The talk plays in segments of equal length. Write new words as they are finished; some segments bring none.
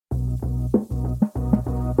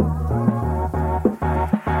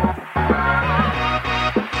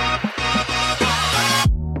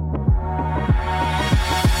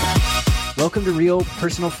welcome to Real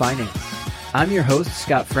Personal Finance. I'm your host,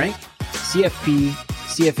 Scott Frank, CFP,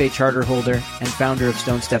 CFA charter holder, and founder of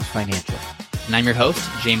Stone Steps Financial. And I'm your host,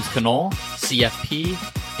 James Knoll, CFP,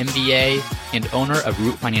 MBA, and owner of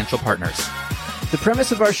Root Financial Partners. The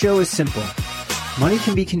premise of our show is simple. Money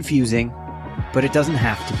can be confusing, but it doesn't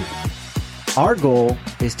have to be. Our goal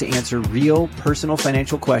is to answer real personal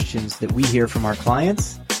financial questions that we hear from our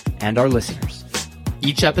clients and our listeners.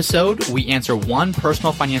 Each episode, we answer one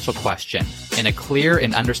personal financial question in a clear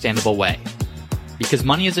and understandable way. Because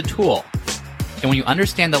money is a tool, and when you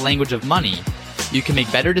understand the language of money, you can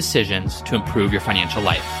make better decisions to improve your financial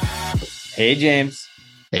life. Hey, James.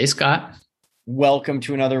 Hey, Scott. Welcome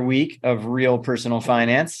to another week of Real Personal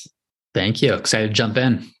Finance. Thank you. Excited to jump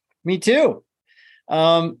in. Me too.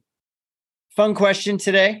 Fun question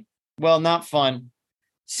today. Well, not fun.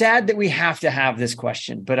 Sad that we have to have this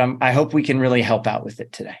question, but I hope we can really help out with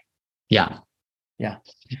it today. Yeah,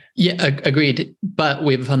 agreed. But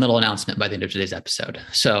we have a fun little announcement by the end of today's episode.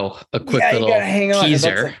 So a quick little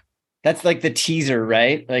teaser. That's like the teaser,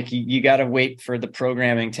 right? Like you got to wait for the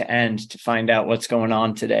programming to end to find out what's going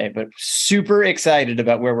on today, but super excited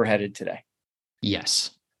about where we're headed today.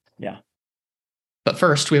 Yes. Yeah. But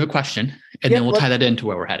first we have a question and then we'll tie that into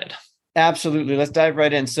where we're headed. Absolutely. Let's dive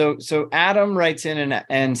right in. So Adam writes in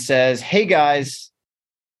and says, "Hey guys,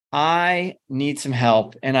 I need some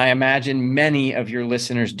help. And I imagine many of your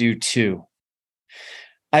listeners do too.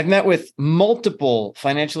 I've met with multiple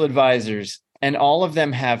financial advisors and all of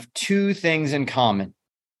them have two things in common.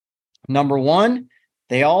 Number one,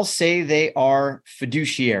 they all say they are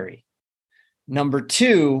fiduciary. Number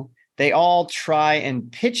two, they all try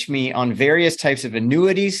and pitch me on various types of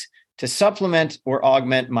annuities to supplement or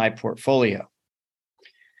augment my portfolio.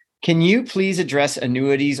 Can you please address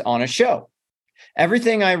annuities on a show?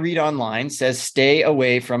 Everything I read online says stay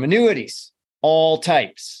away from annuities, all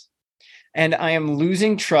types. And I am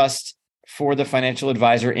losing trust for the financial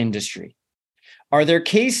advisor industry. Are there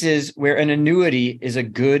cases where an annuity is a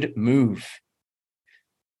good move?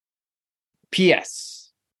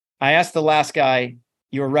 P.S. I asked the last guy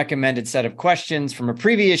your recommended set of questions from a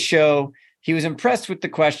previous show. He was impressed with the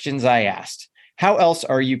questions I asked. How else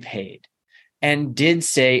are you paid? And did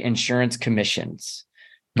say insurance commissions,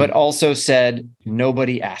 but also said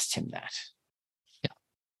nobody asked him that.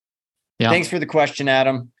 Yeah. Thanks for the question,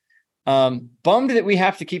 Adam. Bummed that we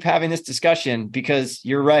have to keep having this discussion because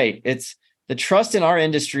you're right. It's the trust in our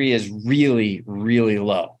industry is really, really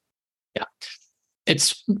low. Yeah.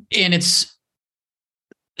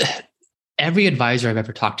 Every advisor I've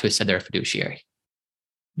ever talked to has said they're a fiduciary.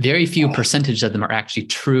 Very few percentage of them are actually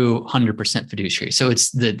true 100% fiduciary. So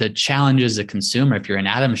it's the challenge as a consumer, if you're in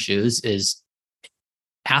Adam's shoes, is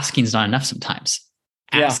asking is not enough sometimes.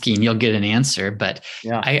 Asking, you'll get an answer. But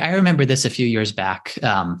I remember this a few years back.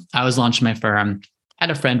 I was launching my firm, had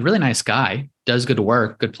a friend, really nice guy, does good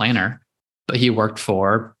work, good planner, but he worked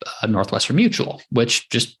for Northwestern Mutual, which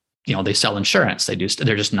just, they sell insurance. They're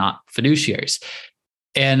just not fiduciaries.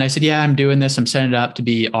 And I said, yeah, I'm doing this. I'm setting it up to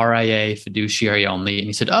be RIA fiduciary only. And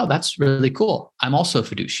he said, oh, that's really cool. I'm also a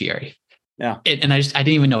fiduciary. Yeah. And I didn't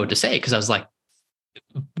even know what to say because I was like,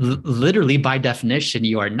 literally by definition,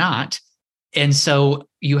 you are not. And so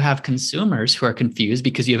you have consumers who are confused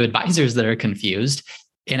because you have advisors that are confused.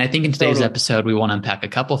 And I think in today's episode, we want to unpack a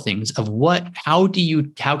couple of things of how can you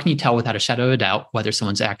tell without a shadow of a doubt whether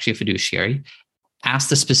someone's actually a fiduciary? Ask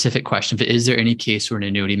the specific question, but is there any case where an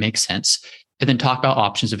annuity makes sense? And then talk about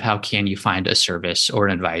options of how can you find a service or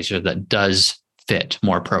an advisor that does fit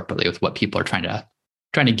more appropriately with what people are trying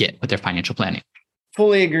to get with their financial planning.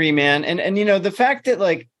 Fully agree, man. And the fact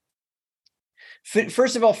that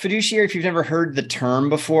first of all, fiduciary, if you've never heard the term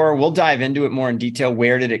before, we'll dive into it more in detail.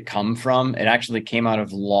 Where did it come from? It actually came out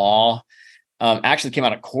of law, actually came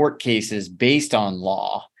out of court cases based on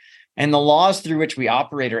law. And the laws through which we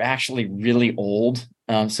operate are actually really old.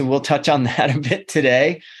 So we'll touch on that a bit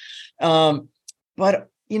today. But,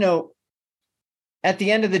 at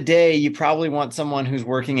the end of the day, you probably want someone who's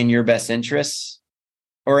working in your best interests,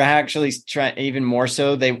 or actually try even more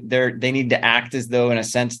so. They need to act as though, in a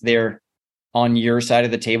sense, they're on your side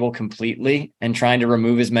of the table completely and trying to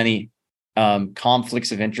remove as many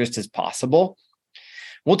conflicts of interest as possible.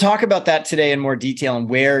 We'll talk about that today in more detail and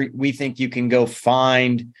where we think you can go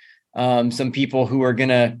find some people who are going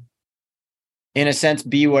to, in a sense,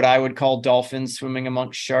 be what I would call dolphins swimming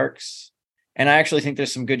amongst sharks. And I actually think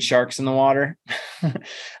there's some good sharks in the water.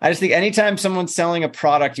 I just think anytime someone's selling a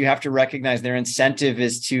product, you have to recognize their incentive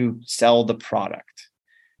is to sell the product.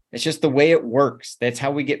 It's just the way it works. That's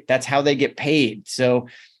how they get paid. So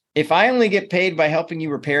if I only get paid by helping you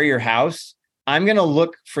repair your house, I'm going to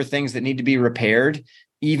look for things that need to be repaired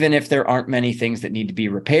even if there aren't many things that need to be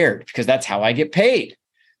repaired, because that's how I get paid,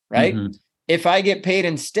 right? Mm-hmm. If I get paid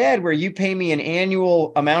instead where you pay me an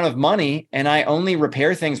annual amount of money and I only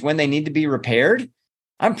repair things when they need to be repaired,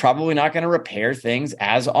 I'm probably not going to repair things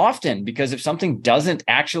as often, because if something doesn't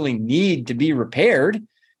actually need to be repaired,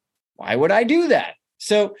 why would I do that?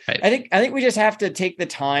 So right. I think we just have to take the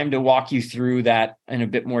time to walk you through that in a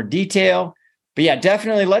bit more detail. But yeah,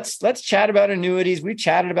 definitely let's chat about annuities. We've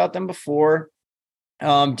chatted about them before.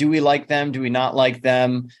 Do we like them? Do we not like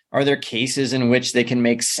them? Are there cases in which they can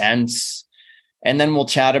make sense? And then we'll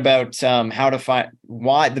chat about how to find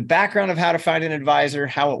the background of how to find an advisor,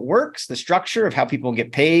 how it works, the structure of how people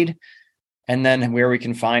get paid, and then where we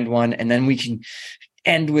can find one. And then we can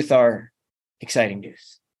end with our exciting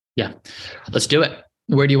news. Yeah, let's do it.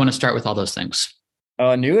 Where do you want to start with all those things?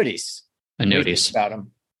 Annuities. About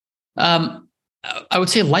them. I would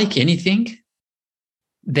say, like anything,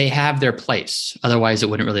 they have their place. Otherwise, it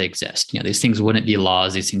wouldn't really exist. These things wouldn't be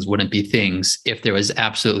laws. These things wouldn't be things if there was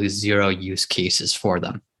absolutely zero use cases for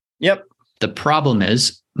them. Yep. The problem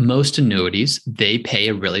is most annuities, they pay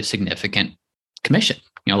a really significant commission.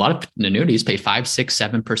 A lot of annuities pay 5, 6,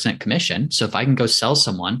 7% commission. So if I can go sell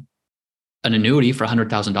someone an annuity for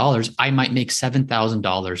 $100,000, I might make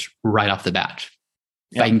 $7,000 right off the bat.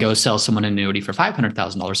 If I can go sell someone an annuity for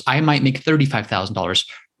 $500,000, I might make $35,000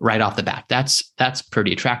 right off the bat. That's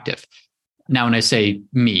pretty attractive. Now, when I say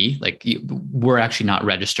me, we're actually not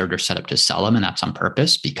registered or set up to sell them, and that's on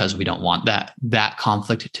purpose because we don't want that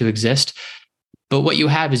conflict to exist. But what you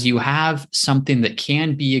have is you have something that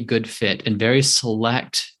can be a good fit in very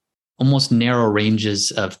select, almost narrow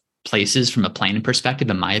ranges of places from a planning perspective,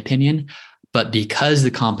 in my opinion. But because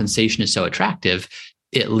the compensation is so attractive,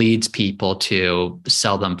 it leads people to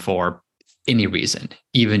sell them for any reason,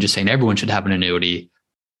 even just saying everyone should have an annuity.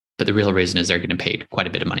 But the real reason is they're getting paid quite a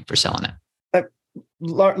bit of money for selling it. I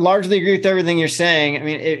largely agree with everything you're saying. I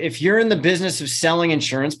mean, if you're in the business of selling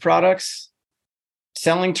insurance products,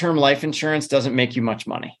 selling term life insurance doesn't make you much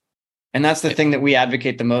money. And that's the thing that we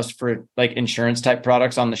advocate the most for, insurance type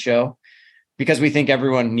products on the show, because we think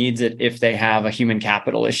everyone needs it if they have a human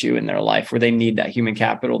capital issue in their life where they need that human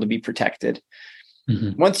capital to be protected.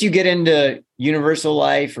 Mm-hmm. Once you get into universal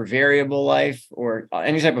life or variable life or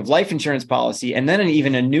any type of life insurance policy, and then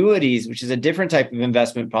even annuities, which is a different type of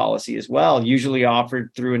investment policy as well, usually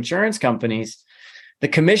offered through insurance companies, the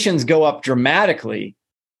commissions go up dramatically.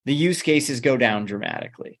 The use cases go down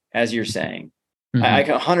dramatically, as you're saying. Mm-hmm. I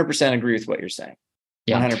 100% agree with what you're saying.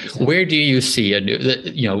 Yeah. 100%. Where do you see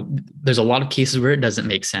there's a lot of cases where it doesn't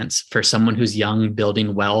make sense for someone who's young,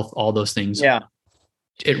 building wealth, all those things. Yeah.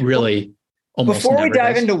 It really Before we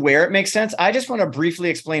dive into where it makes sense, I just want to briefly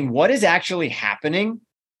explain what is actually happening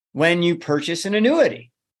when you purchase an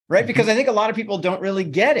annuity, right? Mm-hmm. Because I think a lot of people don't really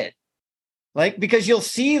get it. Because you'll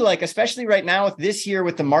see, especially right now with this year,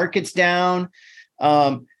 with the markets down,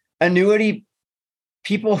 annuity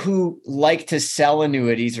people who like to sell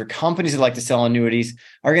annuities or companies that like to sell annuities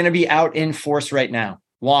are going to be out in force right now.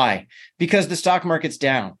 Why? Because the stock market's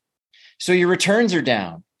down. So your returns are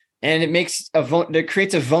down. And it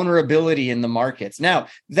creates a vulnerability in the markets. Now,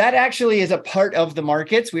 that actually is a part of the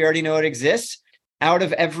markets. We already know it exists. Out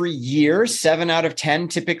of every year, 7 out of 10,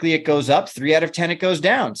 typically it goes up. 3 out of 10, it goes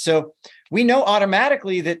down. So we know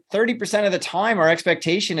automatically that 30% of the time, our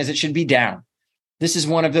expectation is it should be down. This is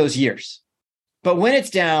one of those years. But when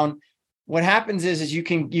it's down, what happens is you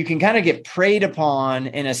can kind of get preyed upon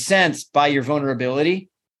in a sense by your vulnerability.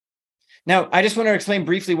 Now, I just want to explain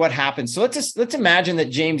briefly what happens. So let's imagine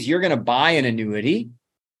that, James, you're going to buy an annuity.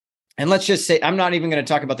 And let's just say, I'm not even going to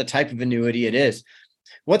talk about the type of annuity it is.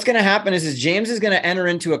 What's going to happen is James is going to enter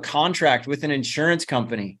into a contract with an insurance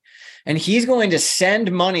company, and he's going to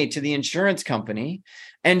send money to the insurance company.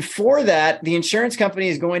 And for that, the insurance company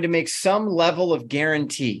is going to make some level of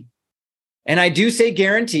guarantee. And I do say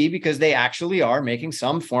guarantee because they actually are making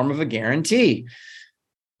some form of a guarantee.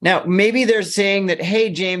 Now, maybe they're saying that, hey,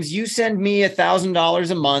 James, you send me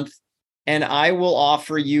 $1,000 a month and I will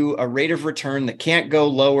offer you a rate of return that can't go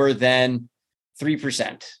lower than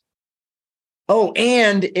 3%. Oh,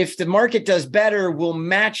 and if the market does better, we'll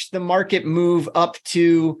match the market move up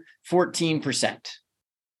to 14%.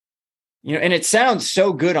 And it sounds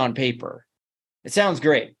so good on paper. It sounds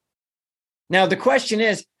great. Now, the question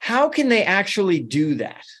is, how can they actually do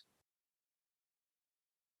that?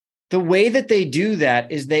 The way that they do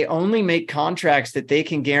that is they only make contracts that they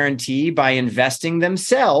can guarantee by investing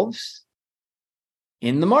themselves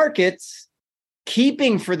in the markets,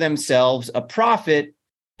 keeping for themselves a profit,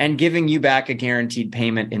 and giving you back a guaranteed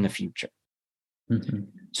payment in the future. Mm-hmm.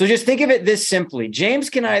 So just think of it this simply. James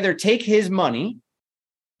can either take his money,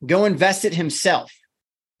 go invest it himself,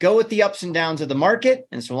 go with the ups and downs of the market.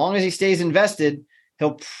 And so long as he stays invested,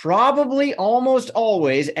 he'll probably almost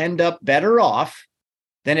always end up better off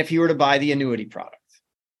than if he were to buy the annuity product.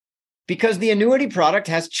 Because the annuity product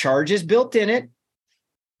has charges built in it,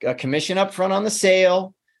 a commission up front on the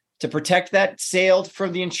sale. To protect that sale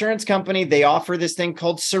from the insurance company, they offer this thing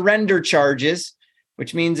called surrender charges,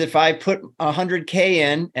 which means if I put $100K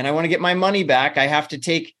in and I want to get my money back, I have to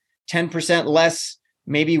take 10% less,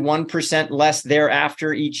 maybe 1% less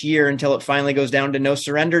thereafter each year until it finally goes down to no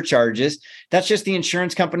surrender charges. That's just the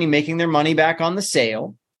insurance company making their money back on the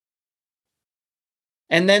sale.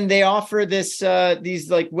 And then they offer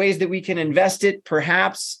these like ways that we can invest it.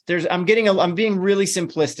 Perhaps I'm being really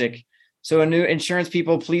simplistic. So insurance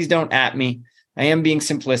people, please don't at me. I am being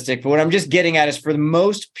simplistic, but what I'm just getting at is for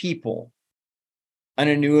most people, an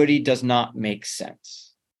annuity does not make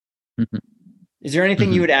sense. Mm-hmm. Is there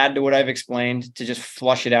anything you would add to what I've explained to just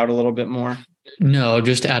flush it out a little bit more? No,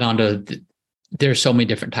 just to add on to, there's so many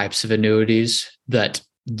different types of annuities that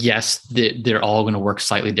yes, they're all going to work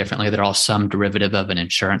slightly differently. They're all some derivative of an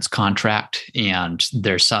insurance contract. And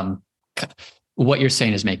there's some, what you're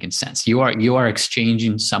saying is making sense. You are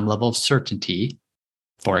exchanging some level of certainty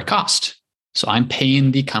for a cost. So I'm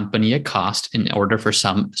paying the company a cost in order for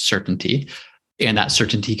some certainty. And that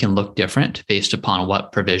certainty can look different based upon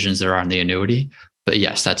what provisions there are in the annuity. But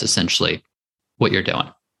yes, that's essentially what you're doing.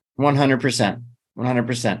 100%.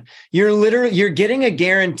 100%. You're getting a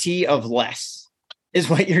guarantee of less is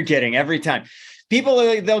what you're getting every time. People,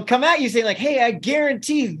 they'll come at you saying like, hey, I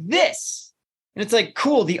guarantee this. And it's like,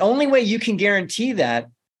 cool. The only way you can guarantee that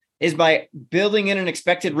is by building in an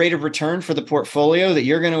expected rate of return for the portfolio that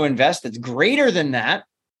you're going to invest that's greater than that.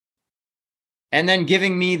 And then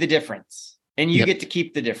giving me the difference. And you get to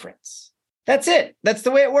keep the difference. That's it. That's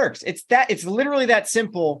the way it works. It's literally that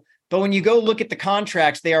simple. But when you go look at the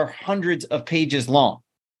contracts, they are hundreds of pages long.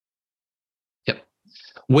 Yep.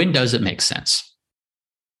 When does it make sense?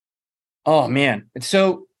 Oh man.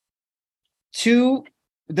 So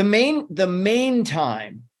the main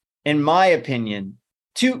time, in my opinion,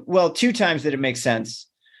 two times that it makes sense.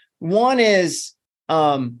 One is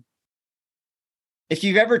if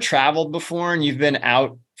you've ever traveled before and you've been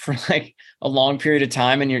out for like a long period of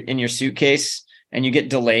time and you're in your suitcase and you get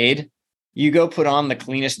delayed, you go put on the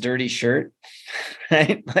cleanest dirty shirt,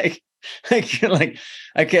 right? Like you're like,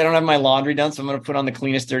 okay, I don't have my laundry done, so I'm going to put on the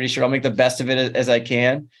cleanest dirty shirt. I'll make the best of it as I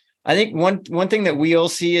can. I think one thing that we'll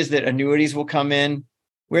see is that annuities will come in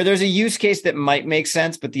where there's a use case that might make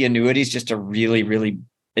sense, but the annuity is just a really, really,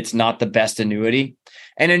 it's not the best annuity.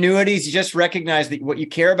 And annuities, just recognize that what you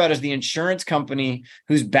care about is the insurance company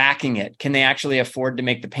who's backing it. Can they actually afford to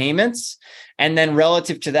make the payments? And then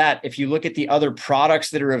relative to that, if you look at the other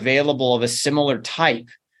products that are available of a similar type,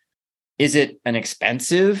 is it an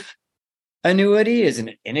expensive annuity? Is it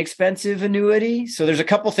an inexpensive annuity? So there's a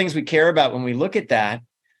couple things we care about when we look at that.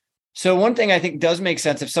 So one thing I think does make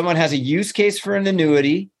sense, if someone has a use case for an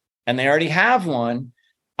annuity and they already have one,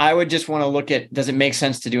 I would just want to look at, does it make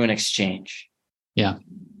sense to do an exchange? Yeah.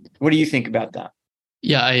 What do you think about that?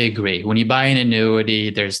 Yeah, I agree. When you buy an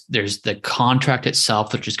annuity, there's the contract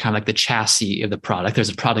itself, which is kind of like the chassis of the product. There's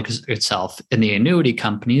a product itself, and the annuity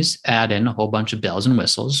companies add in a whole bunch of bells and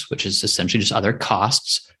whistles, which is essentially just other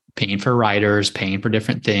costs, paying for riders, paying for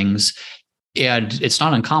different things. And it's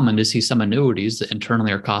not uncommon to see some annuities that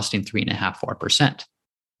internally are costing 3.5%, 4%.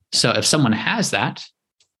 So if someone has that,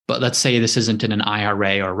 but let's say this isn't in an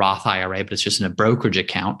IRA or Roth IRA, but it's just in a brokerage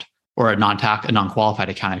account or a non-qualified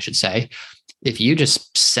account, I should say. If you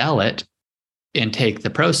just sell it and take the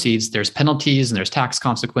proceeds, there's penalties and there's tax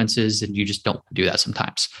consequences, and you just don't do that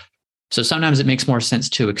sometimes. So sometimes it makes more sense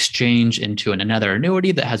to exchange into another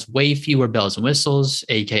annuity that has way fewer bells and whistles,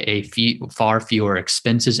 aka far fewer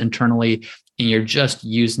expenses internally, and you're just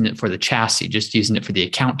using it for the chassis, just using it for the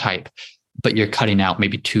account type, but you're cutting out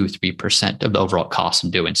maybe 2-3% of the overall cost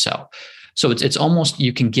in doing so. So it's almost,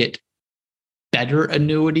 you can get better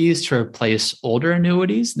annuities to replace older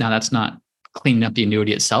annuities. Now that's not cleaning up the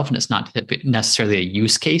annuity itself, and it's not necessarily a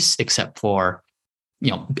use case, except for,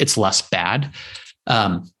 it's less bad.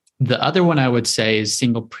 The other one I would say is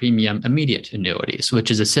single premium immediate annuities,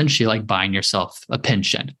 which is essentially like buying yourself a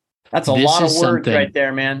pension. That's a lot of words right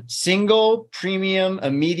there, man. Single premium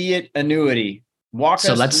immediate annuity.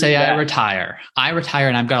 So let's say I retire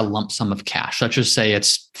and I've got a lump sum of cash. Let's just say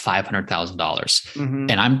it's $500,000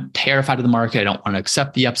 and I'm terrified of the market. I don't want to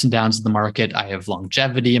accept the ups and downs of the market. I have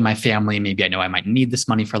longevity in my family. Maybe I know I might need this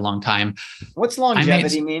money for a long time. What's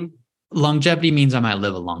longevity mean? Longevity means I might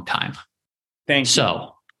live a long time. Thank you.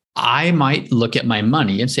 So I might look at my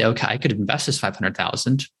money and say, okay, I could invest this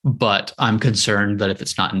 500,000, but I'm concerned that if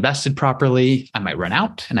it's not invested properly, I might run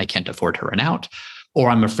out and I can't afford to run out. Or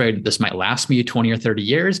I'm afraid that this might last me 20 or 30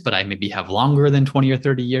 years, but I maybe have longer than 20 or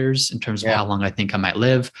 30 years in terms of how long I think I might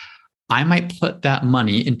live. I might put that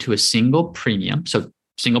money into a single premium. So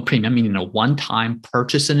single premium, meaning a one-time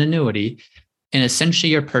purchase an annuity, and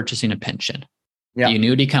essentially you're purchasing a pension. Yeah. The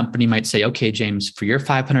annuity company might say, okay, James, for your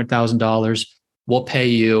 $500,000, we'll pay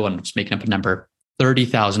you, I'm just making up a number,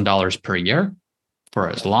 $30,000 per year for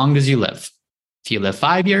as long as you live. If you live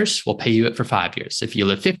 5 years, we'll pay you it for 5 years. If you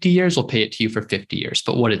live 50 years, we'll pay it to you for 50 years.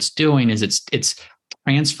 But what it's doing is it's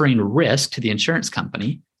transferring risk to the insurance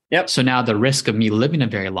company. Yep. So now the risk of me living a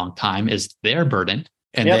very long time is their burden,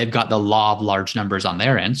 and they've got the law of large numbers on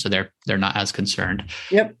their end, so they're not as concerned.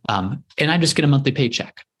 Yep. And I just get a monthly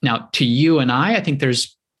paycheck. Now, to you and I think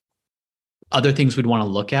there's other things we'd want to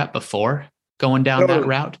look at before going down that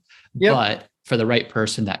route. Yep. But for the right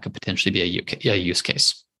person, that could potentially be a use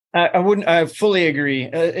case. I fully agree.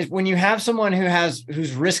 When you have someone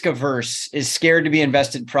who's risk averse, is scared to be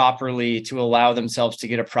invested properly to allow themselves to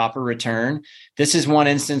get a proper return, this is one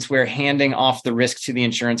instance where handing off the risk to the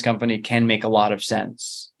insurance company can make a lot of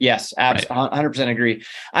sense. Yes, absolutely, 100% agree.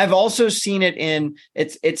 I've also seen it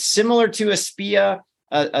it's similar to a SPIA,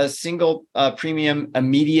 a single premium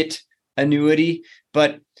immediate annuity,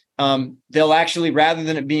 but they'll actually, rather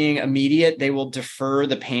than it being immediate, they will defer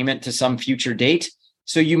the payment to some future date.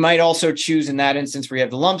 So you might also choose in that instance where you have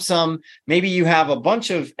the lump sum, maybe you have a bunch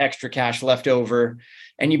of extra cash left over,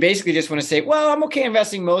 and you basically just want to say, well, I'm okay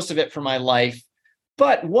investing most of it for my life.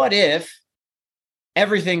 But what if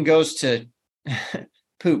everything goes to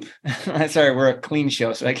poop? Sorry, we're a clean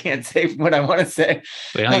show, so I can't say what I want to say.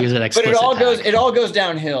 We don't use an explicit but it all goes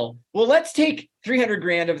downhill. Well, let's take 300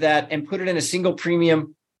 grand of that and put it in a single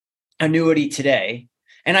premium annuity today.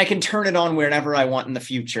 And I can turn it on whenever I want in the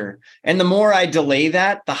future. And the more I delay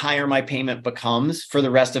that, the higher my payment becomes for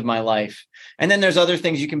the rest of my life. And then there's other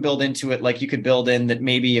things you can build into it. Like you could build in that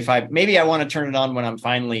maybe I want to turn it on when I'm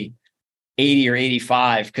finally 80 or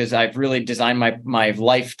 85, because I've really designed my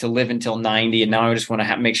life to live until 90. And now I just want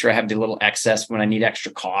to make sure I have the little excess when I need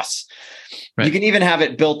extra costs. Right. You can even have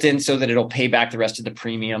it built in so that it'll pay back the rest of the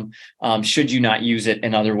premium, should you not use it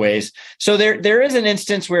in other ways. So there is an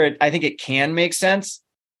instance where I think it can make sense,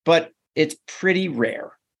 but it's pretty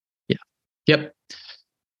rare. Yeah. Yep.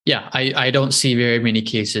 Yeah. I don't see very many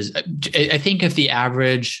cases. I think if the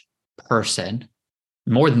average person,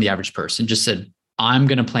 more than the average person, just said, I'm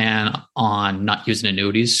going to plan on not using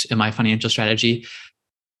annuities in my financial strategy,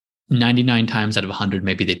 99 times out of 100,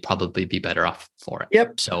 maybe they'd probably be better off for it.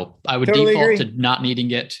 Yep. So I would default to not needing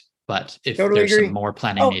it, but if there's some more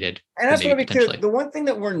planning needed. And that's what the one thing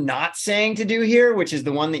that we're not saying to do here, which is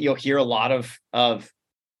the one that you'll hear a lot of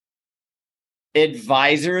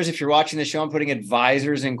advisors. If you're watching the show, I'm putting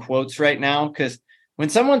advisors in quotes right now, because when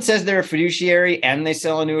someone says they're a fiduciary and they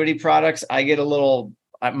sell annuity products, I get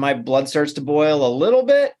my blood starts to boil a little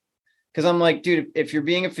bit, because I'm like, dude, if you're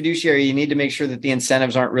being a fiduciary, you need to make sure that the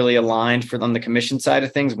incentives aren't really aligned on the commission side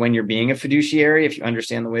of things when you're being a fiduciary, if you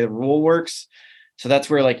understand the way the rule works. So that's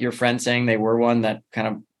where, like your friend saying they were one, that kind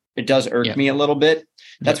of, it does irk me a little bit.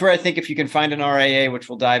 That's where I think if you can find an RIA, which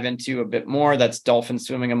we'll dive into a bit more, that's dolphins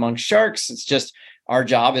swimming among sharks. It's just our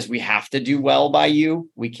job is we have to do well by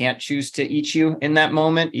you. We can't choose to eat you in that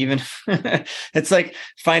moment. Even it's like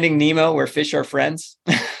Finding Nemo, where fish are friends.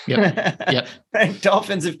 Yep. Right?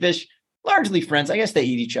 Dolphins and fish, largely friends. I guess they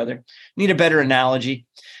eat each other. Need a better analogy.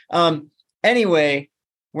 Anyway,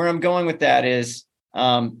 where I'm going with that is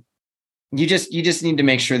you just need to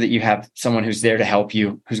make sure that you have someone who's there to help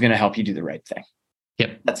you, who's going to help you do the right thing.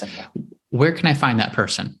 Yep. That's it. Where can I find that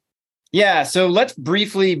person? Yeah. So let's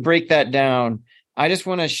briefly break that down. I just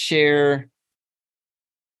want to share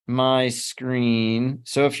my screen.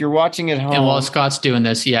 So if you're watching at home. And while Scott's doing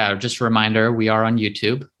this, just a reminder, we are on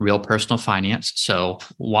YouTube, Real Personal Finance. So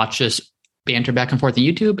watch us banter back and forth on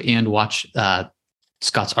YouTube and watch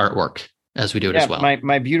Scott's artwork as we do it as well.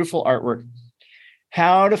 My beautiful artwork.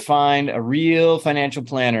 How to find a real financial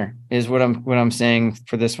planner is what I'm saying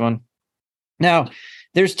for this one. Now,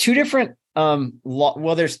 there's two different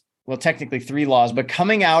technically three laws, but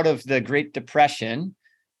coming out of the Great Depression,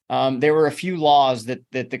 there were a few laws that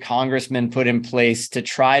the congressmen put in place to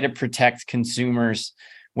try to protect consumers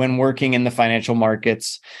when working in the financial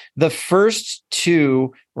markets. The first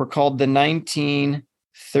two were called the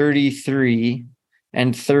 1933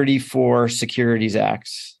 and 34 Securities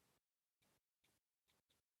Acts.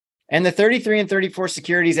 And the 33 and 34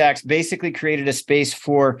 Securities Acts basically created a space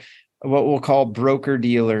for what we'll call broker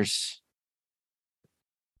dealers.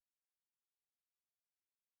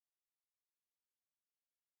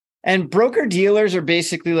 And broker dealers are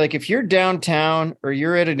basically like if you're downtown or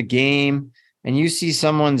you're at a game and you see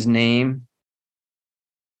someone's name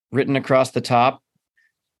written across the top,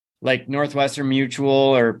 like Northwestern Mutual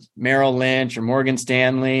or Merrill Lynch or Morgan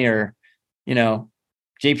Stanley or,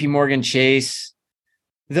 JP Morgan Chase,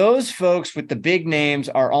 those folks with the big names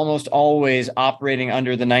are almost always operating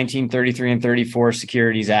under the 1933 and 34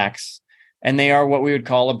 Securities Acts. And they are what we would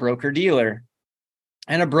call a broker dealer.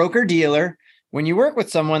 And a broker dealer, when you work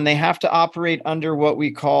with someone, they have to operate under what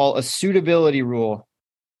we call a suitability rule.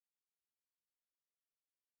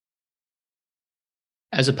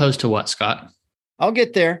 As opposed to what, Scott? I'll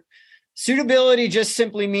get there. Suitability just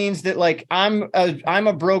simply means that like I'm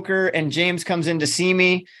a broker and James comes in to see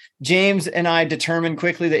me. James and I determine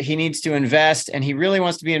quickly that he needs to invest and he really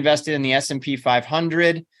wants to be invested in the S&P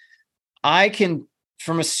 500. I can,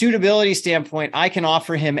 from a suitability standpoint, I can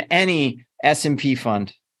offer him any S&P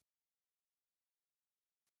fund.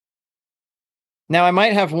 Now, I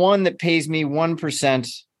might have one that pays me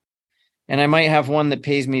 1%, and I might have one that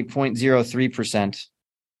pays me 0.03%.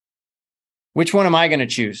 Which one am I going to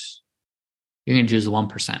choose? You're going to choose the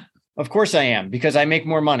 1%. Of course I am, because I make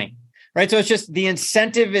more money, right? So it's just the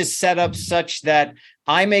incentive is set up such that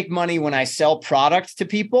I make money when I sell product to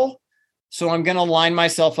people. So I'm going to line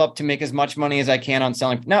myself up to make as much money as I can on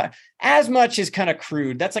selling. Now, as much is kind of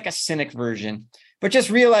crude. That's like a cynic version. But just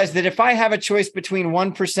realize that if I have a choice between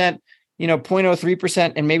 1%,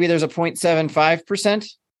 0.03%, and maybe there's a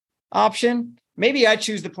 0.75% option, maybe I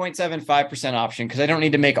choose the 0.75% option because I don't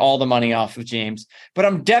need to make all the money off of James. But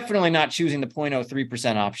I'm definitely not choosing the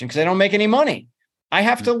 0.03% option because I don't make any money. I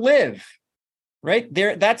have to live, right?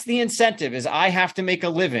 That's the incentive, is I have to make a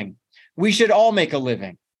living. We should all make a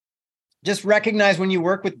living. Just recognize when you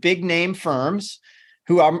work with big name firms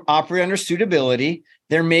who operate under suitability,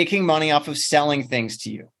 they're making money off of selling things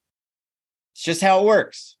to you. It's just how it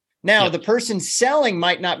works. Now, The person selling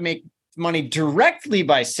might not make money directly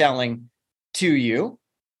by selling to you,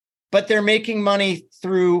 but they're making money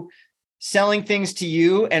through selling things to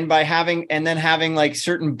you and by having like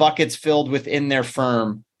certain buckets filled within their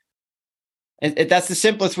firm. That's the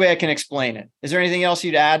simplest way I can explain it. Is there anything else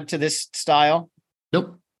you'd add to this style?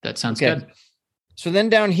 Nope. That sounds good. So then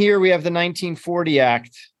down here, we have the 1940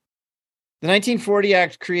 Act. The 1940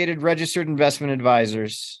 Act created registered investment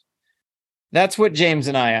advisors. That's what James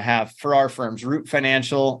and I have for our firms, Root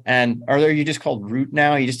Financial. And are you just called Root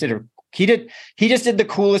now? He just did the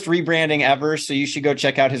coolest rebranding ever. So you should go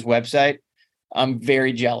check out his website. I'm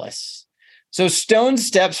very jealous. So Stone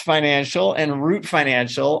Steps Financial and Root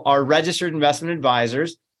Financial are registered investment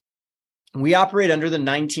advisors. We operate under the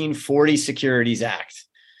 1940 Securities Act.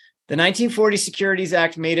 The 1940 Securities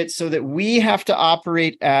Act made it so that we have to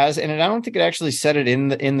operate as, and I don't think it actually said it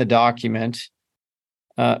in the document,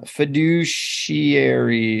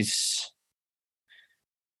 fiduciaries.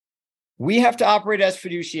 We have to operate as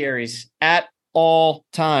fiduciaries at all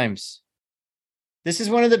times. This is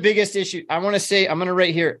one of the biggest issues. I'm going to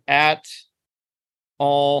write here, at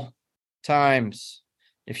all times.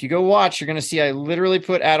 If you go watch, you're going to see I literally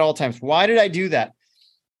put at all times. Why did I do that?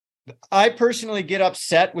 I personally get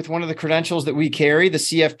upset with one of the credentials that we carry, the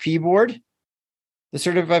CFP board, the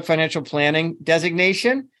Certified Financial Planning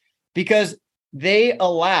designation, because they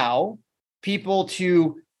allow people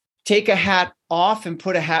to take a hat off and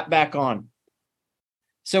put a hat back on.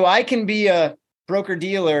 So I can be a broker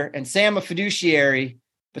dealer and say I'm a fiduciary,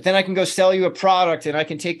 but then I can go sell you a product and I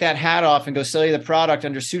can take that hat off and go sell you the product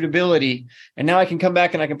under suitability. And now I can come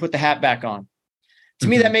back and I can put the hat back on. To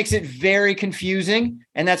me, that makes it very confusing.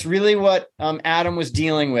 And that's really what Adam was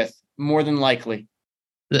dealing with, more than likely.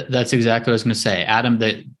 That's exactly what I was going to say. Adam,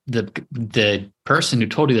 the person who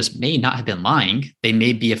told you this may not have been lying. They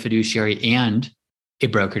may be a fiduciary and a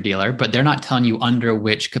broker dealer, but they're not telling you under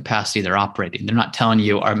which capacity they're operating. They're not telling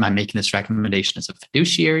you, am I making this recommendation as a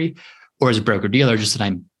fiduciary or as a broker dealer, just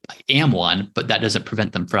that I am one, but that doesn't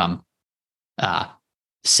prevent them from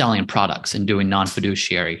selling products and doing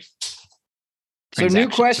non-fiduciary. So new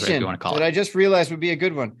question that I just realized would be a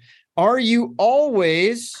good one. Are you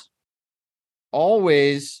always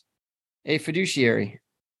a fiduciary?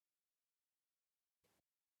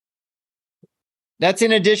 That's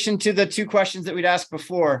in addition to the two questions that we'd asked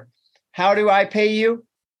before. How do I pay you?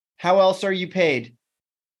 How else are you paid?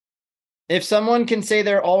 If someone can say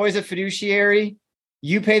they're always a fiduciary,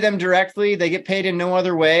 you pay them directly, they get paid in no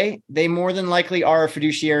other way, they more than likely are a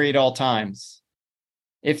fiduciary at all times.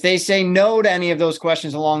 If they say no to any of those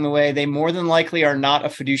questions along the way, they more than likely are not a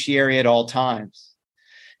fiduciary at all times.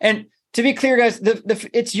 And to be clear, guys,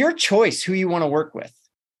 it's your choice who you want to work with.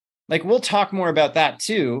 Like, we'll talk more about that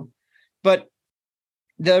too. But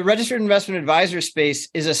the registered investment advisor space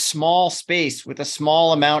is a small space with a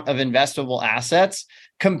small amount of investable assets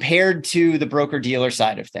compared to the broker dealer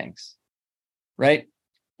side of things, right?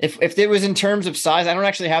 If it was in terms of size, I don't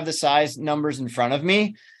actually have the size numbers in front of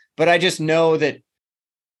me, but I just know that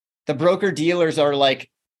the broker dealers are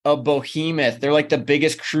like a behemoth. They're like the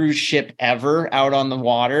biggest cruise ship ever out on the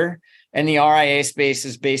water. And the RIA space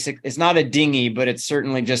is it's not a dinghy, but it's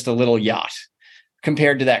certainly just a little yacht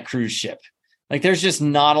compared to that cruise ship. Like there's just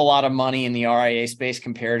not a lot of money in the RIA space,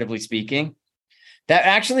 comparatively speaking. That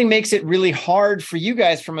actually makes it really hard for you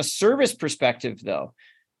guys from a service perspective, though.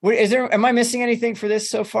 Am I missing anything for this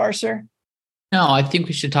so far, sir? No, I think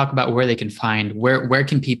we should talk about where they can find, where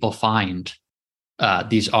can people find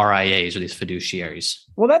these RIAs or these fiduciaries?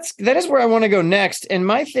 Well, that is where I want to go next. And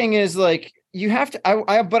my thing is like, you have to,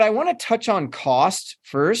 but I want to touch on cost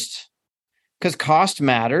first, because cost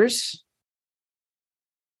matters.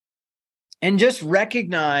 And just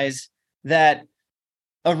recognize that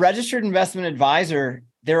a registered investment advisor,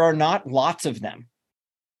 there are not lots of them.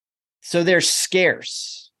 So they're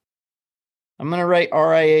scarce. I'm going to write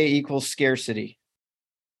RIA equals scarcity.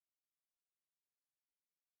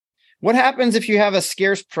 What happens if you have a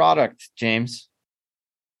scarce product, James?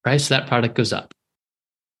 Price of that product goes up.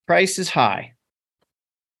 Price is high.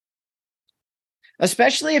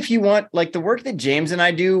 Especially if you want, like the work that James and I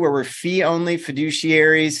do, where we're fee-only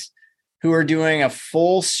fiduciaries who are doing a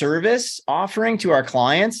full service offering to our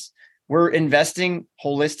clients. We're investing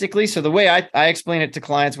holistically. So the way I explain it to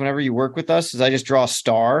clients whenever you work with us is I just draw a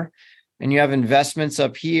star and you have investments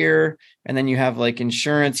up here. And then you have like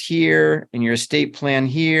insurance here and your estate plan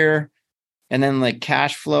here. And then like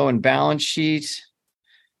cash flow and balance sheet.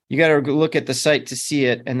 You got to look at the site to see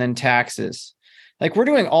it, and then taxes. Like we're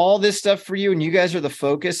doing all this stuff for you and you guys are the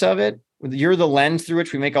focus of it. You're the lens through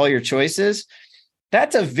which we make all your choices.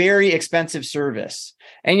 That's a very expensive service.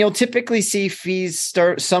 And you'll typically see fees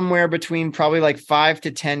start somewhere between probably like 5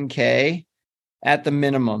 to 10K at the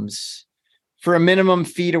minimums for a minimum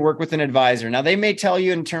fee to work with an advisor. Now they may tell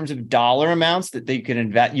you in terms of dollar amounts that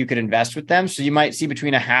you could invest with them. So you might see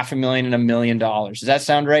between $500,000 and $1 million. Does that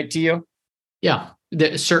sound right to you? Yeah,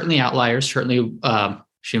 there's certainly outliers,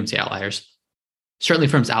 shouldn't say outliers. Certainly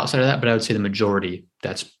firms outside of that, but I would say the majority,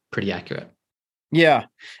 that's pretty accurate. Yeah.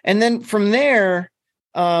 And then from there,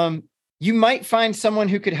 you might find someone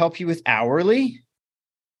who could help you with hourly.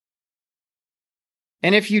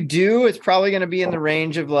 And if you do, it's probably going to be in the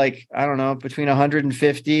range of like, I don't know, between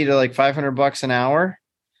 150 to like $500 an hour,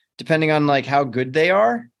 depending on like how good they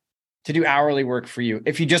are to do hourly work for you.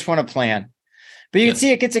 If you just want to plan, but you can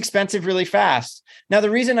see it gets expensive really fast. Now, the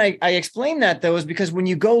reason I explain that though, is because when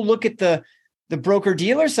you go look at the broker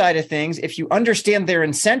dealer side of things, if you understand their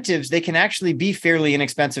incentives, they can actually be fairly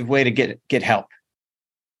inexpensive way to get help.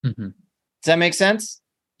 Mm-hmm. Does that make sense?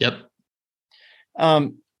 Yep.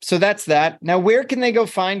 So that's that. Now, where can they go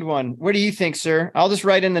find one? What do you think, sir? I'll just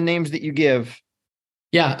write in the names that you give.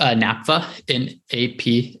 Yeah. NAPFA,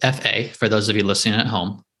 NAPFA, for those of you listening at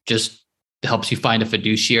home, just helps you find a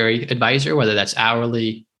fiduciary advisor, whether that's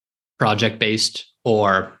hourly, project-based,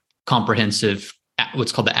 or comprehensive,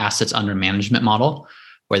 what's called the assets under management model,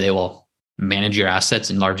 where they will manage your assets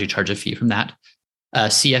and largely charge a fee from that.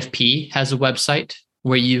 CFP has a website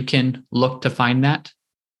where you can look to find that.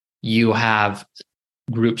 You have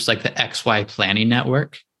groups like the XY Planning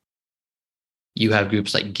Network. You have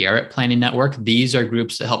groups like Garrett Planning Network. These are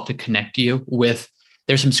groups that help to connect you with,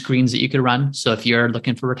 there's some screens that you could run. So if you're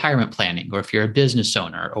looking for retirement planning, or if you're a business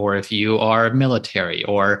owner, or if you are military,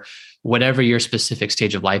 or whatever your specific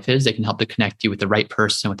stage of life is, they can help to connect you with the right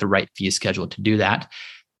person with the right fee schedule to do that.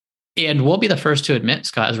 And we'll be the first to admit,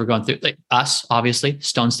 Scott, as we're going through, like us, obviously,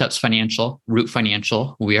 Stone Steps Financial, Root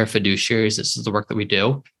Financial, we are fiduciaries. This is the work that we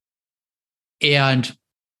do. And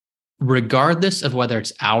regardless of whether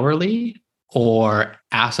it's hourly or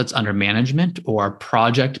assets under management or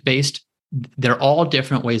project-based, they're all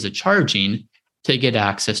different ways of charging to get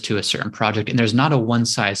access to a certain project. And there's not a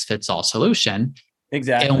one-size-fits-all solution.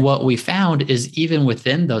 Exactly. And what we found is even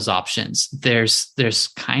within those options, there's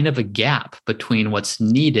kind of a gap between what's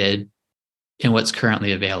needed and what's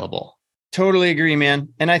currently available. Totally agree, man.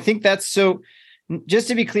 And I think that's so, just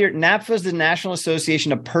to be clear, NAPFA is the National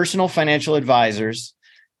Association of Personal Financial Advisors.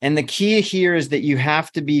 And the key here is that you have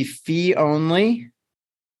to be fee only,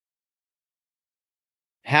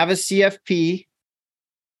 have a CFP,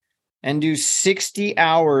 and do 60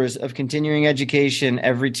 hours of continuing education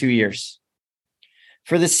every 2 years.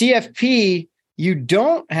 For the CFP, you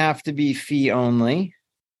don't have to be fee only.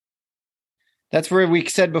 That's where we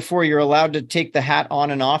said before, you're allowed to take the hat on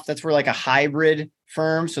and off. That's where like a hybrid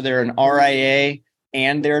firm. So they're an RIA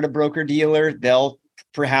and they're at a broker dealer. They'll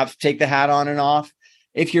perhaps take the hat on and off.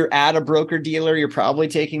 If you're at a broker dealer, you're probably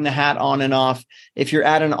taking the hat on and off. If you're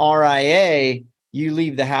at an RIA, you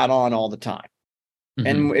leave the hat on all the time. Mm-hmm.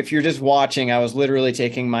 And if you're just watching, I was literally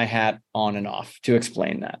taking my hat on and off to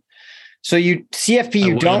explain that. So CFP,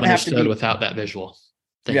 you don't have to be without that visual.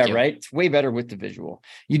 Thank you. Right. It's way better with the visual.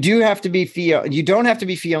 You do have to be fee. You don't have to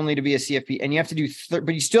be fee only to be a CFP, and you have to do,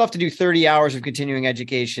 but you still have to do 30 hours of continuing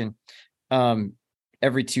education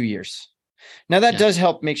every 2 years. Now that does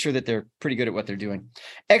help make sure that they're pretty good at what they're doing.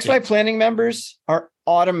 XY planning members are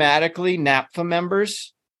automatically NAPFA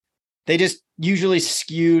members. They just usually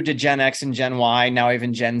skew to Gen X and Gen Y, now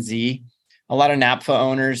even Gen Z. A lot of NAPFA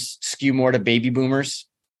owners skew more to baby boomers,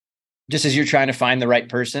 just as you're trying to find the right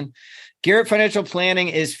person. Garrett Financial Planning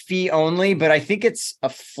is fee only, but I think it's a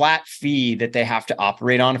flat fee that they have to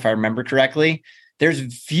operate on, if I remember correctly.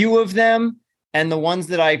 There's few of them, and the ones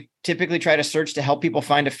that I typically try to search to help people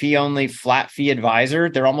find a fee only flat fee advisor,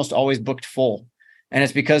 they're almost always booked full. And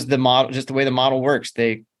it's because the model, just the way the model works,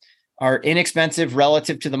 they are inexpensive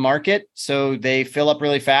relative to the market. So they fill up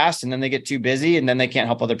really fast and then they get too busy and then they can't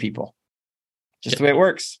help other people. Just the way it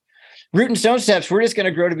works. Root and Stone Steps, we're just going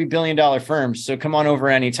to grow to be $1 billion firms. So come on over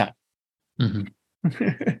anytime.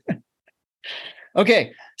 Mm-hmm.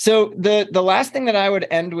 Okay. So the last thing that I would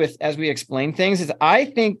end with as we explain things is I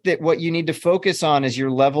think that what you need to focus on is your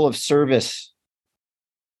level of service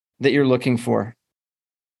that you're looking for.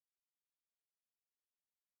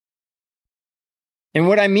 And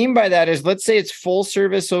what I mean by that is, let's say it's full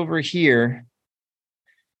service over here,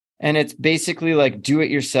 and it's basically like do it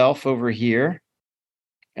yourself over here,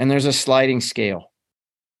 and there's a sliding scale.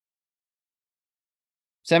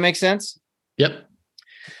 Does that make sense? Yep.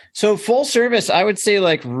 So full service, I would say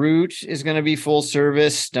like Root is going to be full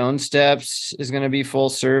service. Stone Steps is going to be full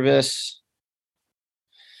service.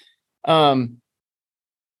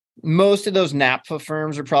 Most of those NAPFA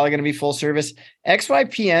firms are probably going to be full service.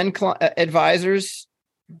 XYPN advisors,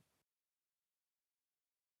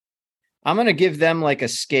 I'm going to give them like a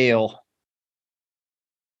scale.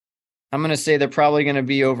 I'm going to say they're probably going to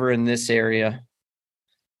be over in this area.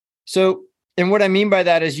 So, and what I mean by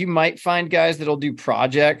that is you might find guys that'll do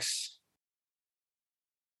projects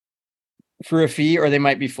for a fee, or they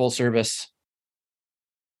might be full service.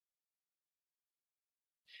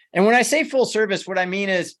 And when I say full service, what I mean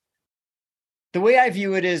is the way I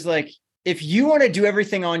view it is like, if you want to do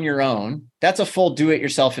everything on your own, that's a full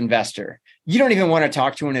do-it-yourself investor. You don't even want to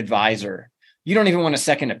talk to an advisor. You don't even want a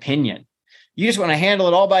second opinion. You just want to handle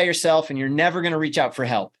it all by yourself, and you're never going to reach out for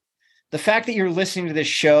help. The fact that you're listening to this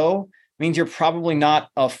show means you're probably not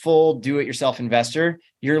a full do-it-yourself investor.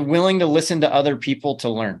 You're willing to listen to other people to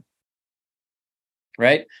learn,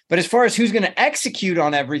 right? But as far as who's going to execute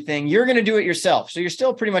on everything, you're going to do it yourself. So you're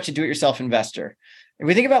still pretty much a do-it-yourself investor. If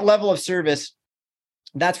we think about level of service,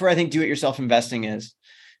 that's where I think do-it-yourself investing is.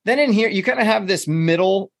 Then in here, you kind of have this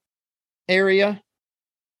middle area.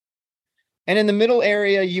 And in the middle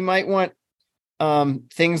area, you might want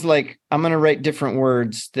things like, I'm going to write different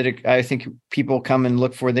words that I think people come and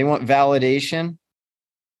look for. They want validation.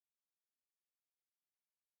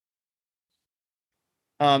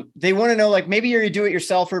 They want to know, like, maybe you're a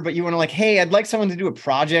do-it-yourselfer, but you want to like, hey, I'd like someone to do a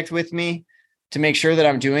project with me to make sure that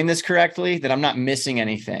I'm doing this correctly, that I'm not missing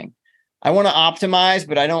anything. I want to optimize,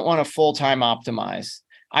 but I don't want to full-time optimize.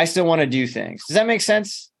 I still want to do things. Does that make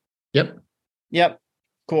sense? Yep.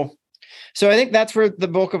 Cool. So I think that's where the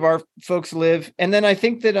bulk of our folks live. And then I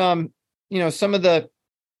think that, some of the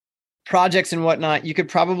projects and whatnot, you could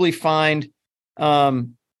probably find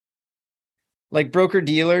like broker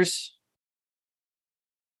dealers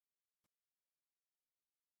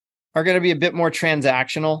are going to be a bit more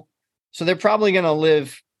transactional. So they're probably going to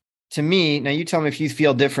live, to me, now you tell me if you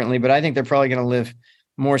feel differently, but I think they're probably going to live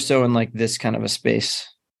more so in like this kind of a space.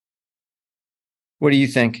 What do you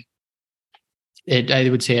think? I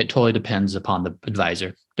would say it totally depends upon the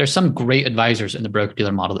advisor. There's some great advisors in the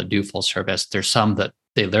broker-dealer model that do full service. There's some that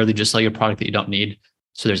they literally just sell you a product that you don't need.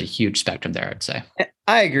 So there's a huge spectrum there, I'd say.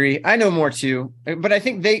 I agree. I know more too. But I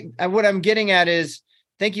think what I'm getting at is,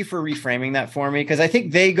 thank you for reframing that for me, because I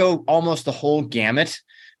think they go almost the whole gamut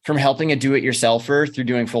from helping a do-it-yourselfer through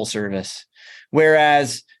doing full service.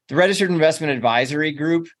 Whereas the Registered Investment Advisory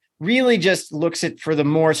Group really just looks at for the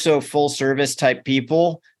more so full service type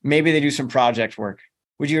people. Maybe they do some project work.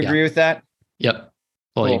 Would you agree with that? Yep.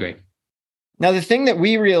 Fully agree. Now, the thing that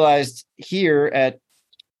we realized here at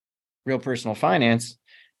Real Personal Finance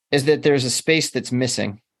is that there's a space that's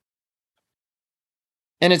missing.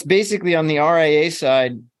 And it's basically on the RIA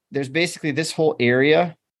side, there's basically this whole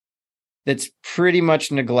area that's pretty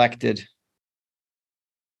much neglected.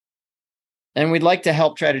 And we'd like to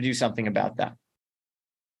help try to do something about that.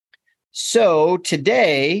 So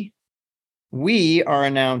today we are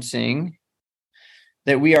announcing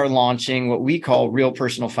that we are launching what we call Real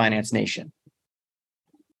Personal Finance Nation.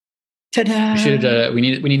 Ta-da! We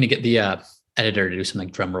need to get the editor to do some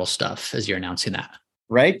like drum roll stuff as you're announcing that.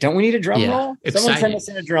 Right? Don't we need a drum roll? Someone send us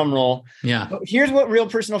in a drum roll. Yeah. But here's what Real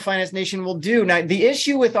Personal Finance Nation will do. Now, the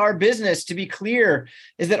issue with our business, to be clear,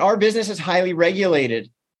 is that our business is highly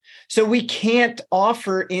regulated. So we can't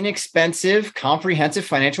offer inexpensive, comprehensive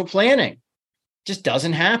financial planning. Just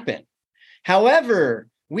doesn't happen. However,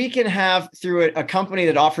 we can have, through a company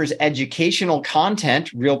that offers educational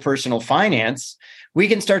content, Real Personal Finance, we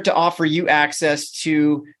can start to offer you access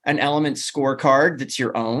to an Element scorecard that's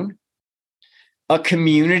your own, a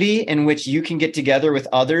community in which you can get together with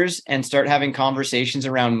others and start having conversations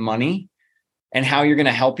around money and how you're going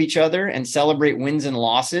to help each other and celebrate wins and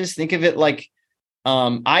losses. Think of it like,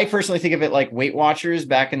 I personally think of it like Weight Watchers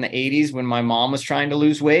back in the 80s when my mom was trying to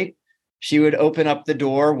lose weight. She would open up the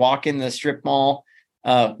door, walk in the strip mall,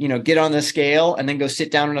 get on the scale, and then go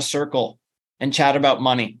sit down in a circle and chat about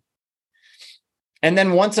money. And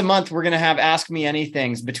then once a month, we're going to have Ask Me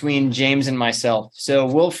Anythings between James and myself. So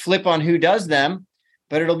we'll flip on who does them,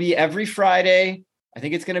 but it'll be every Friday. I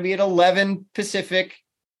think it's going to be at 11 Pacific,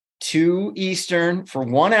 2 Eastern for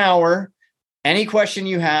 1 hour. Any question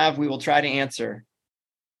you have, we will try to answer.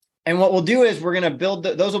 And what we'll do is we're going to build,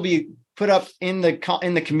 those will be put up in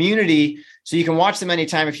the community so you can watch them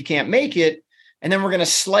anytime if you can't make it. And then we're going to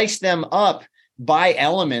slice them up by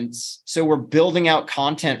elements. So we're building out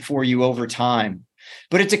content for you over time.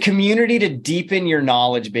 But it's a community to deepen your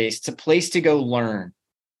knowledge base. It's a place to go learn.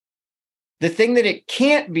 The thing that it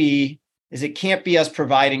can't be is it can't be us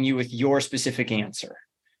providing you with your specific answer.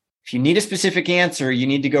 If you need a specific answer, you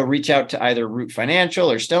need to go reach out to either Root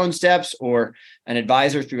Financial or Stone Steps or an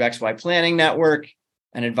advisor through XY Planning Network,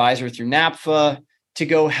 an advisor through NAPFA to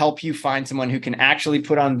go help you find someone who can actually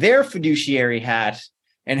put on their fiduciary hat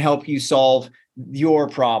and help you solve your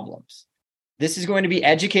problems. This is going to be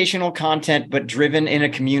educational content, but driven in a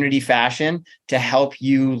community fashion to help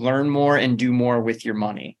you learn more and do more with your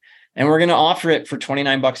money. And we're going to offer it for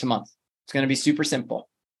 $29 a month. It's going to be super simple.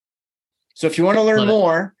 So if you want to learn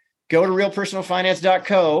more, go to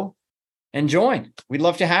realpersonalfinance.co and join. We'd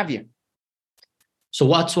love to have you. So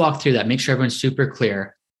let's walk through that. Make sure everyone's super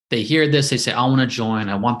clear. They hear this, they say, I want to join.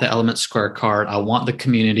 I want the Element scorecard. I want the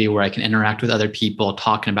community where I can interact with other people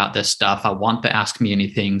talking about this stuff. I want the Ask Me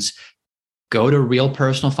Anythings. Go to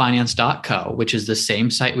realpersonalfinance.co, which is the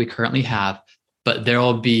same site we currently have, but there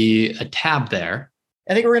will be a tab there.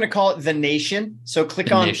 I think we're going to call it The Nation. So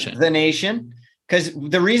click on The Nation, because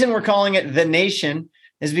the reason we're calling it The Nation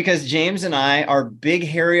is because James and I, our big,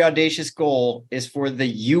 hairy, audacious goal is for the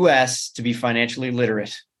US to be financially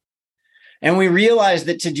literate. And we realize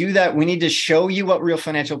that to do that, we need to show you what real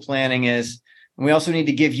financial planning is. And we also need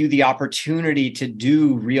to give you the opportunity to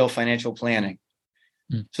do real financial planning.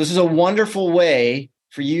 So this is a wonderful way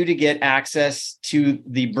for you to get access to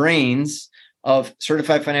the brains of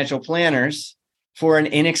certified financial planners for an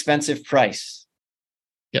inexpensive price.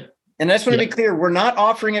 Yep. And I just want to be clear, we're not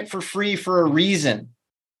offering it for free for a reason.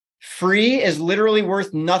 Free is literally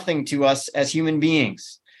worth nothing to us as human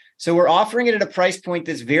beings. So we're offering it at a price point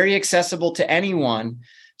that's very accessible to anyone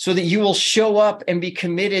so that you will show up and be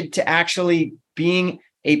committed to actually being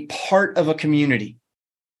a part of a community.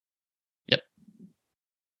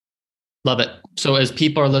 Love it. So as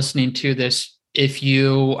people are listening to this, if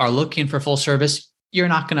you are looking for full service, you're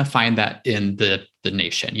not going to find that in the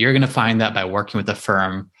Nation. You're going to find that by working with a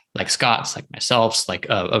firm like Scott's, like myself's, like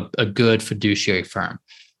a good fiduciary firm.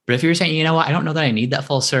 But if you're saying, you know what, I don't know that I need that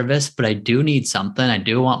full service, but I do need something. I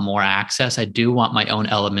do want more access. I do want my own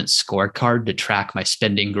Element scorecard to track my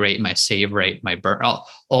spending rate, my save rate, my burn, all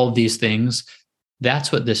of these things.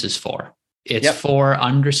 That's what this is for. It's for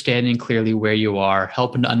understanding clearly where you are,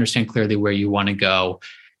 helping to understand clearly where you want to go,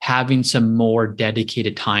 having some more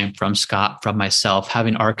dedicated time from Scott, from myself,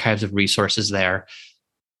 having archives of resources there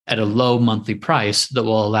at a low monthly price that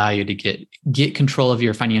will allow you to get control of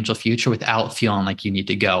your financial future without feeling like you need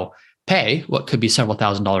to go pay what could be several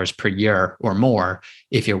 $1,000s per year or more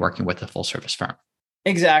if you're working with a full service firm.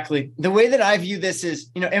 Exactly. The way that I view this is,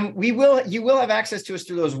 and you will have access to us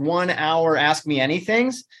through those 1 hour Ask Me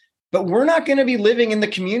Anythings. But we're not going to be living in the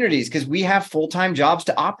communities because we have full-time jobs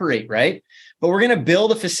to operate, right? But we're going to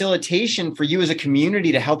build a facilitation for you as a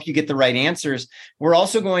community to help you get the right answers. We're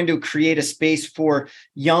also going to create a space for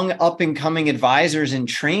young up-and-coming advisors in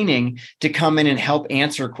training to come in and help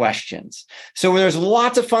answer questions. So there's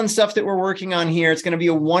lots of fun stuff that we're working on here. It's going to be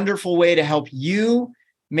a wonderful way to help you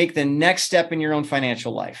make the next step in your own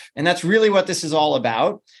financial life. And that's really what this is all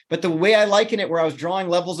about. But the way I liken it, where I was drawing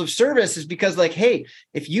levels of service, is because like, hey,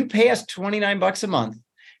 if you pay us $29 a month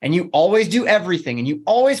and you always do everything and you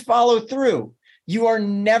always follow through, you are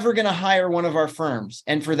never going to hire one of our firms.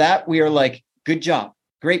 And for that, we are like, good job,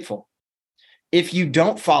 grateful. If you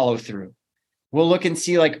don't follow through, we'll look and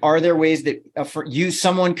see, like, are there ways that for you,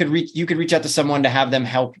 you could reach out to someone to have them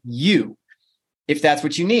help you if that's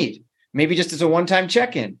what you need. Maybe just as a one-time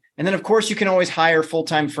check-in. And then, of course, you can always hire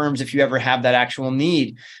full-time firms if you ever have that actual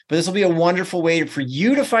need. But this will be a wonderful way for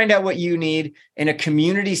you to find out what you need in a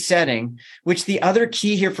community setting, which the other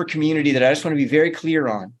key here for community that I just want to be very clear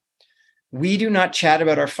on, we do not chat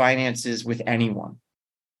about our finances with anyone.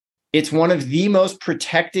 It's one of the most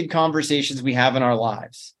protected conversations we have in our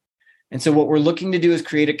lives. And so what we're looking to do is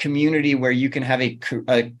create a community where you can have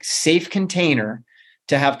a safe container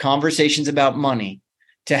to have conversations about money,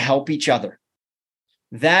 to help each other.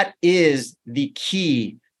 That is the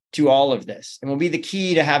key to all of this, and will be the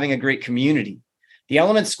key to having a great community. The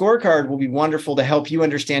Element Scorecard will be wonderful to help you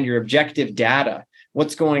understand your objective data,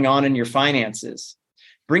 what's going on in your finances.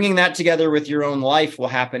 Bringing that together with your own life will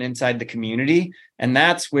happen inside the community, and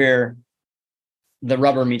that's where the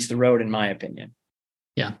rubber meets the road, in my opinion.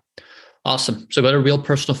 Yeah. Awesome. So go to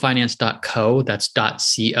realpersonalfinance.co. That's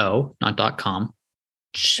 .co, not .com.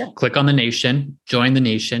 Sure. Click on the nation, join the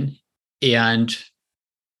nation, and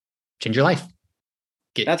change your life.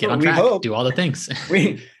 Get on track, hope. Do all the things.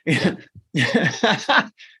 We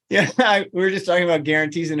were just talking about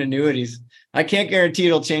guarantees and annuities. I can't guarantee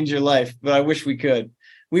it'll change your life, but I wish we could.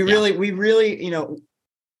 We really,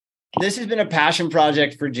 this has been a passion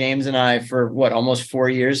project for James and I for almost 4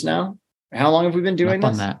 years now. How long have we been doing this?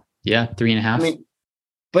 On that. Yeah, 3.5.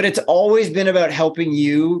 But it's always been about helping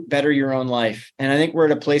you better your own life. And I think we're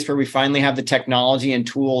at a place where we finally have the technology and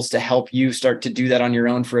tools to help you start to do that on your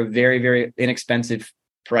own for a very, very inexpensive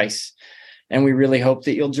price. And we really hope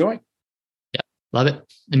that you'll join. Yeah, love it.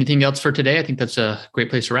 Anything else for today? I think that's a great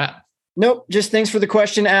place to wrap. Nope. Just thanks for the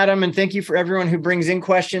question, Adam. And thank you for everyone who brings in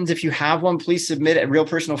questions. If you have one, please submit at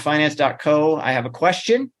realpersonalfinance.co. I have a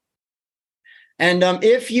question. And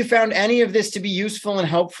if you found any of this to be useful and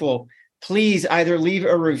helpful, please either leave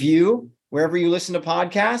a review wherever you listen to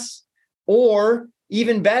podcasts, or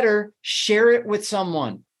even better, share it with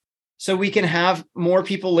someone so we can have more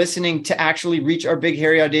people listening to actually reach our big,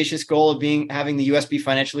 hairy, audacious goal of having the US be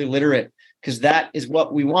financially literate, because that is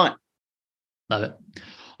what we want. Love it.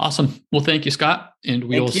 Awesome. Well, thank you, Scott. And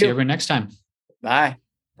we will see everyone next time. Bye.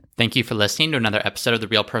 Thank you for listening to another episode of the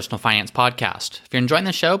Real Personal Finance Podcast. If you're enjoying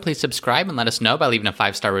the show, please subscribe and let us know by leaving a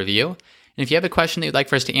 5-star review. And if you have a question that you'd like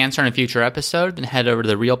for us to answer in a future episode, then head over to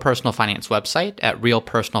the Real Personal Finance website at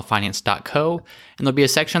realpersonalfinance.co. And there'll be a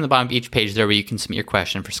section on the bottom of each page there where you can submit your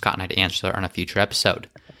question for Scott and I to answer on a future episode.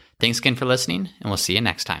 Thanks again for listening, and we'll see you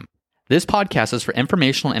next time. This podcast is for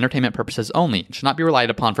informational and entertainment purposes only and should not be relied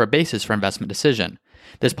upon for a basis for investment decision.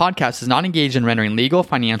 This podcast is not engaged in rendering legal,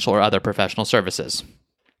 financial, or other professional services.